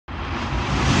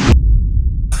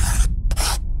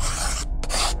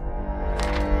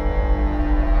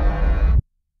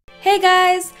Hey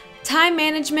guys! Time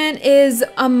management is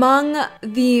among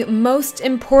the most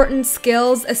important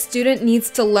skills a student needs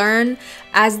to learn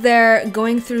as they're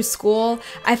going through school.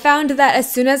 I found that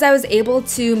as soon as I was able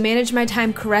to manage my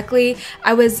time correctly,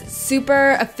 I was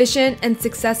super efficient and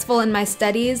successful in my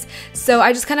studies. So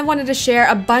I just kind of wanted to share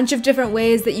a bunch of different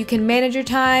ways that you can manage your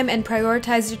time and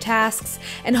prioritize your tasks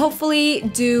and hopefully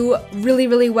do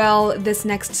really well this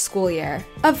next school year.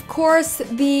 Of course,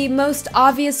 the most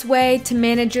obvious way to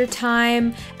manage your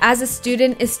time as a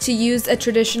student is to use a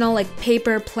traditional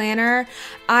paper planner.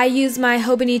 I use my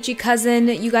Hobonichi Cousin.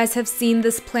 You guys have seen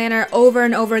this planner over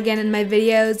and over again in my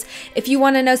videos. If you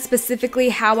want to know specifically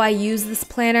how I use this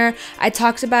planner, I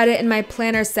talked about it in my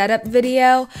planner setup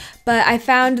video, but I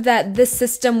found that this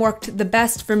system worked the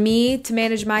best for me to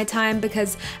manage my time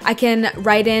because I can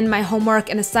write in my homework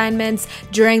and assignments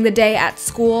during the day at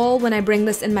school when I bring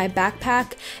this in my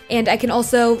backpack, and I can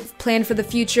also plan for the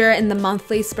future in the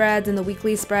monthly spreads and the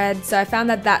weekly spreads. So I found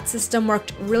that that system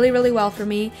worked really well for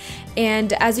me.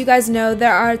 And as you guys know,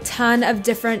 there are a ton of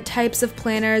different types of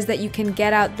planners that you can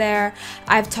get out there.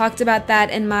 I've talked about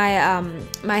that in my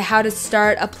my how to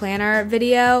start a planner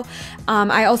video.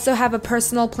 I also have a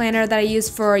personal planner that I use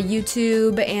for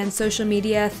YouTube and social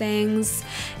media things.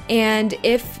 And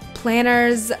if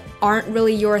planners aren't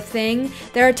really your thing,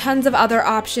 there are tons of other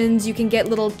options. You can get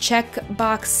little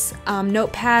checkbox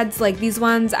notepads like these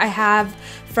ones I have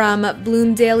from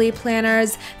Bloom Daily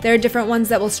Planners. There are different ones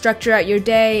that will structure out your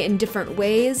day in different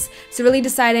ways. So really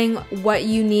deciding what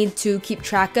you need to keep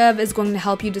track of is going to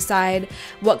help you decide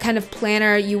what kind of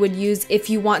planner you would use if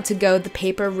you want to go the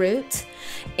paper route.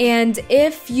 And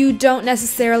if you don't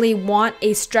necessarily want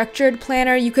a structured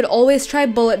planner, you could always try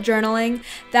bullet journaling.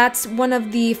 That's one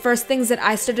of the first things that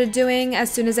I started doing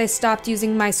as soon as I stopped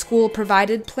using my school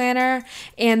provided planner.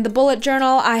 And the bullet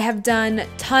journal I have done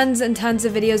tons and tons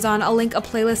of videos on. I'll link a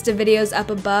playlist of videos up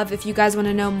above if you guys want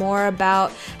to know more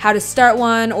about how to start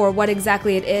one or what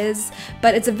exactly it is.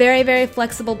 But it's a very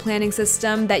flexible planning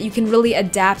system that you can really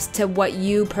adapt to what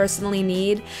you personally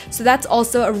need. So that's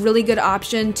also a really good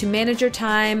option to manage your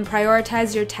time,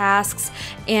 prioritize your tasks,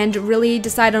 and really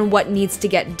decide on what needs to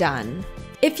get done.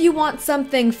 If you want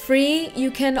something free,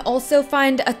 you can also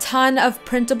find a ton of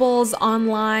printables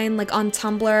online, like on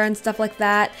Tumblr and stuff like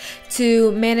that,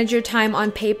 to manage your time on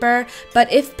paper.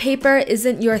 But if paper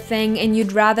isn't your thing and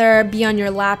you'd rather be on your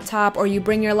laptop or you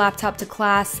bring your laptop to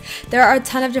class, there are a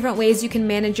ton of different ways you can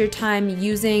manage your time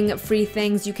using free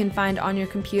things you can find on your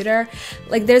computer.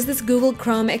 Like there's this Google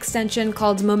Chrome extension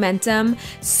called Momentum.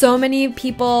 So many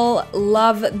people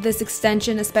love this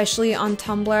extension, especially on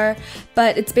Tumblr,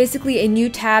 but it's basically a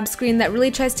new tab screen that really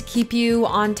tries to keep you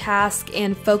on task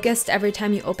and focused every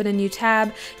time you open a new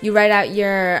tab. You write out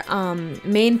your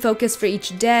main focus for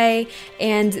each day,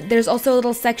 and there's also a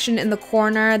little section in the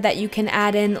corner that you can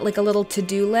add in like a little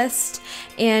to-do list,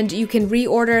 and you can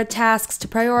reorder tasks to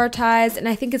prioritize, and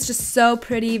I think it's just so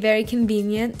pretty, very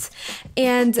convenient.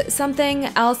 And something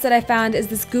else that I found is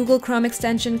this Google Chrome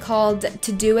extension called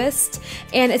Todoist,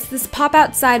 and it's this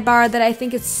pop-out sidebar that I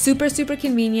think is super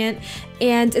convenient.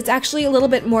 And it's actually a little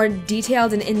bit more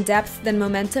detailed and in-depth than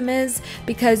Momentum is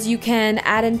because you can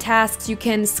add in tasks, you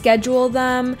can schedule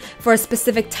them for a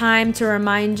specific time to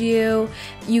remind you,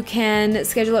 you can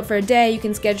schedule it for a day, you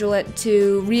can schedule it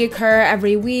to reoccur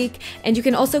every week, and you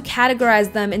can also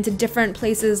categorize them into different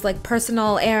places like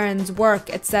personal, errands,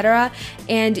 work, etc.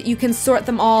 And you can sort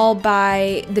them all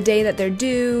by the day that they're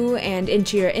due and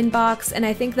into your inbox, and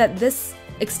I think that this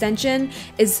extension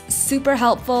is super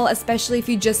helpful, especially if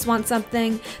you just want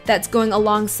something that's going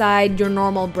alongside your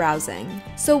normal browsing.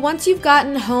 So once you've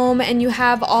gotten home and you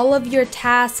have all of your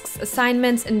tasks,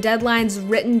 assignments, and deadlines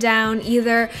written down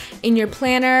either in your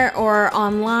planner or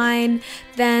online,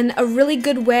 then a really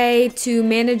good way to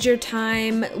manage your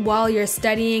time while you're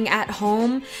studying at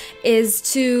home is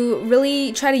to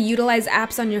really try to utilize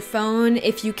apps on your phone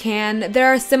if you can.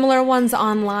 There are similar ones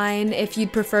online if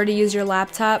you'd prefer to use your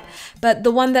laptop, but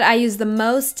the one that I use the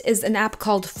most is an app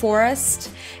called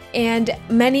Forest. And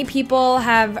many people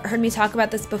have heard me talk about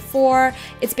this before.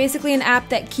 It's basically an app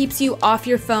that keeps you off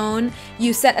your phone.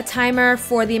 You set a timer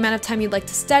for the amount of time you'd like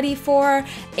to study for,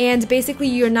 and basically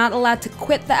you're not allowed to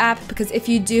quit the app because if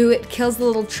you do, it kills the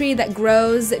little tree that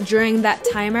grows during that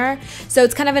timer. So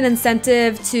it's kind of an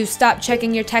incentive to stop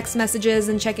checking your text messages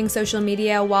and checking social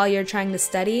media while you're trying to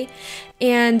study.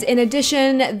 And in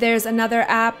addition, there's another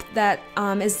app that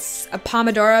is a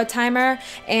Pomodoro timer,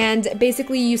 and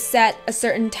basically you set a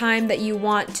certain time that you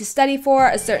want to study for,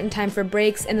 a certain time for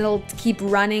breaks, and it'll keep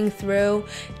running through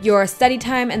your study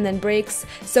time and then breaks.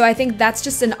 So I think that's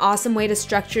just an awesome way to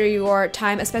structure your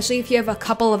time, especially if you have a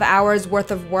couple of hours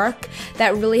worth of work.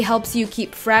 That really helps you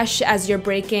keep fresh as you're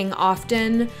breaking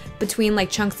often between like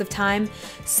chunks of time.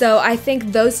 So I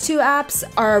think those two apps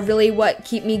are really what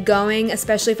keep me going,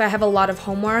 especially if I have a lot of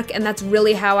homework, and that's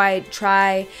really how I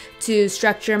try to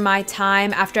structure my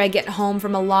time after I get home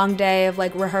from a long day of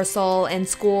like rehearsal and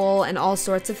school and all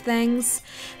sorts of things.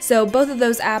 So both of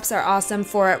those apps are awesome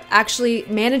for actually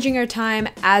managing your time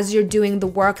as you're doing the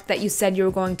work that you said you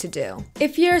were going to do.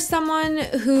 If you're someone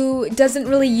who doesn't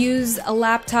really use a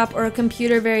laptop or a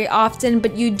computer very often,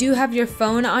 but you do have your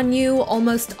phone on you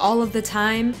almost all of the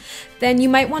time, then you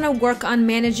might want to work on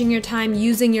managing your time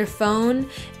using your phone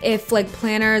if like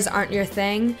planners aren't your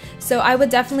thing. So I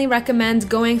would definitely recommend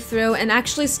going through and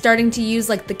actually starting to use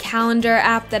like the calendar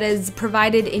app that is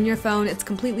provided in your phone. It's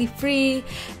completely free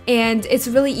and it's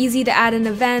really easy to add in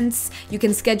events. You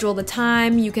can schedule the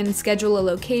time, you can schedule a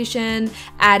location,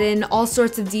 add in all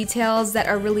sorts of details that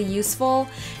are really useful.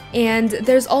 And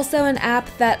there's also an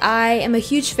app that I am a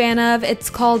huge fan of.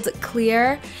 It's called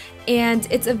Clear. And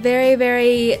it's a very,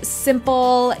 very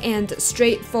simple and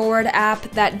straightforward app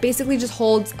that basically just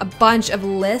holds a bunch of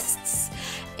lists.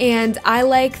 And I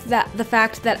like the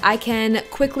fact that I can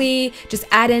quickly just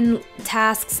add in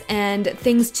tasks and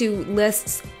things to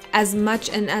lists as much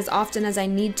and as often as I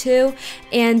need to.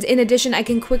 And in addition, I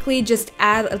can quickly just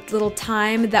add a little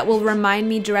time that will remind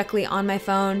me directly on my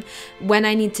phone when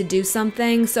I need to do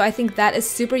something. So I think that is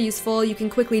super useful. You can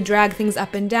quickly drag things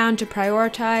up and down to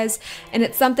prioritize. And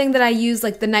it's something that I use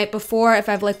like the night before. If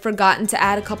I've like forgotten to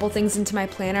add a couple things into my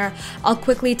planner, I'll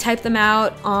quickly type them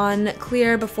out on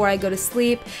Clear before I go to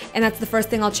sleep. And that's the first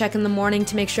thing I'll check in the morning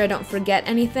to make sure I don't forget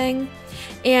anything.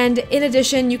 And in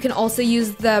addition, you can also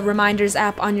use the Reminders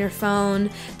app on your phone.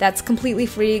 That's completely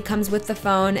free, comes with the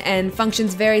phone, and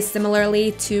functions very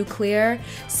similarly to Clear.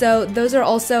 So those are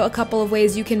also a couple of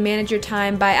ways you can manage your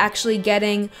time by actually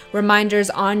getting reminders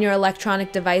on your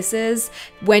electronic devices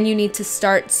when you need to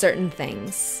start certain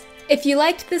things. If you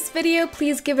liked this video,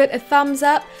 please give it a thumbs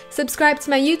up. Subscribe to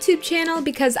my YouTube channel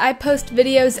because I post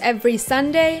videos every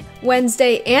Sunday,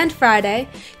 Wednesday, and Friday.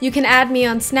 You can add me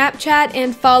on Snapchat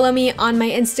and follow me on my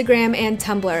Instagram and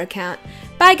Tumblr account.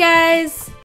 Bye guys!